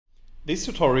This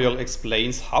tutorial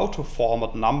explains how to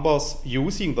format numbers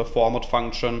using the format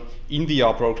function in the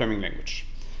R programming language.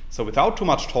 So without too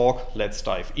much talk, let's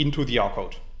dive into the R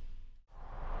code.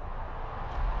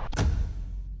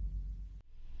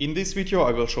 In this video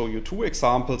I will show you two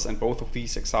examples, and both of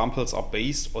these examples are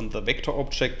based on the vector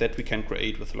object that we can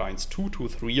create with lines 2 to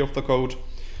 3 of the code.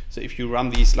 So if you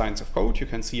run these lines of code, you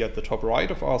can see at the top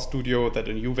right of RStudio that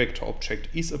a new vector object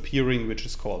is appearing, which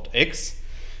is called x.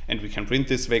 And we can print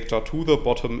this vector to the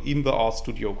bottom in the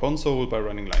RStudio console by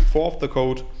running line 4 of the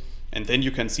code. And then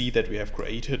you can see that we have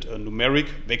created a numeric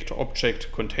vector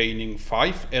object containing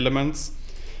 5 elements.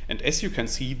 And as you can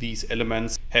see, these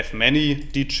elements have many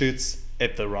digits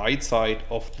at the right side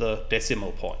of the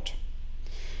decimal point.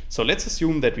 So let's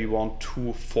assume that we want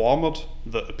to format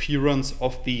the appearance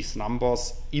of these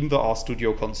numbers in the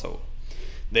RStudio console.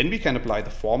 Then we can apply the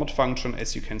format function,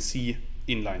 as you can see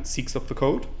in line 6 of the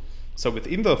code. So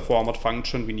within the format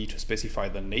function, we need to specify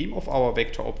the name of our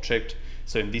vector object.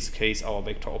 So in this case, our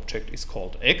vector object is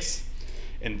called x.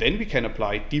 And then we can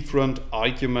apply different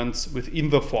arguments within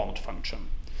the format function.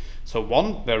 So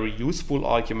one very useful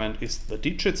argument is the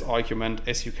digits argument,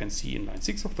 as you can see in line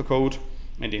 6 of the code.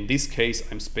 And in this case,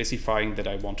 I'm specifying that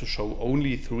I want to show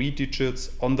only 3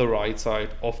 digits on the right side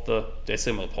of the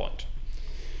decimal point.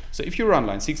 So if you run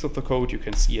line 6 of the code, you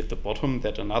can see at the bottom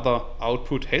that another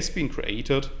output has been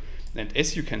created. And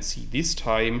as you can see, this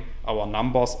time our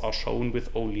numbers are shown with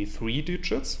only 3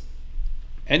 digits.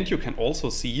 And you can also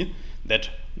see that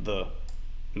the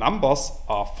numbers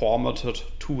are formatted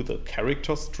to the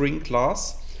character string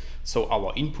class. So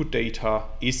our input data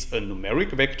is a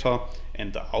numeric vector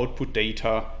and the output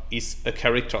data is a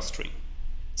character string.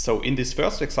 So in this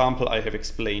first example, I have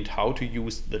explained how to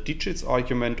use the digits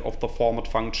argument of the format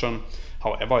function.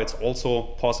 However, it's also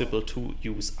possible to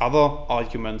use other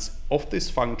arguments of this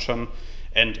function.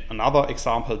 And another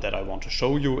example that I want to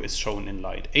show you is shown in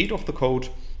line 8 of the code.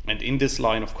 And in this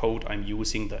line of code, I'm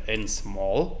using the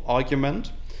nsmall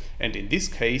argument. And in this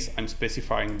case, I'm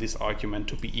specifying this argument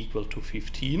to be equal to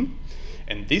 15.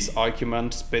 And this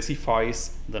argument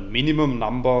specifies the minimum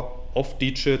number of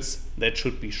digits that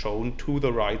should be shown to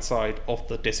the right side of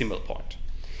the decimal point.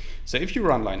 So if you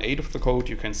run line 8 of the code,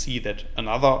 you can see that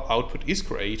another output is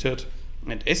created.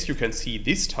 And as you can see,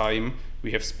 this time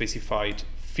we have specified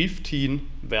 15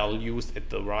 values at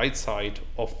the right side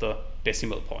of the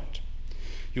decimal point.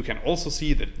 You can also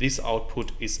see that this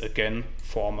output is again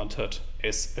formatted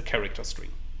as a character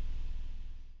string.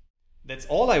 That's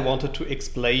all I wanted to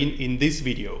explain in this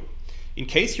video. In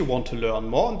case you want to learn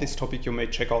more on this topic, you may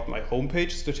check out my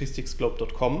homepage,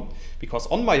 statisticsglobe.com, because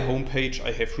on my homepage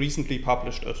I have recently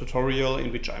published a tutorial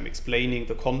in which I'm explaining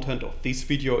the content of this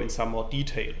video in some more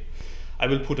detail. I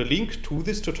will put a link to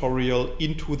this tutorial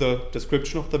into the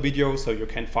description of the video, so you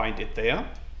can find it there.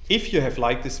 If you have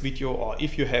liked this video or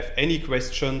if you have any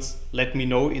questions, let me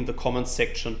know in the comments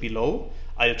section below.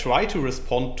 I'll try to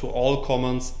respond to all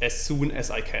comments as soon as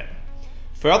I can.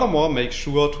 Furthermore, make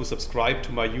sure to subscribe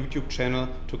to my YouTube channel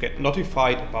to get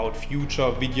notified about future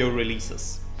video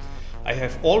releases. I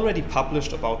have already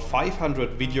published about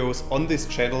 500 videos on this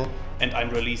channel and I'm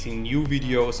releasing new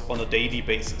videos on a daily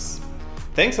basis.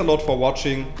 Thanks a lot for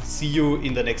watching. See you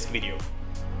in the next video.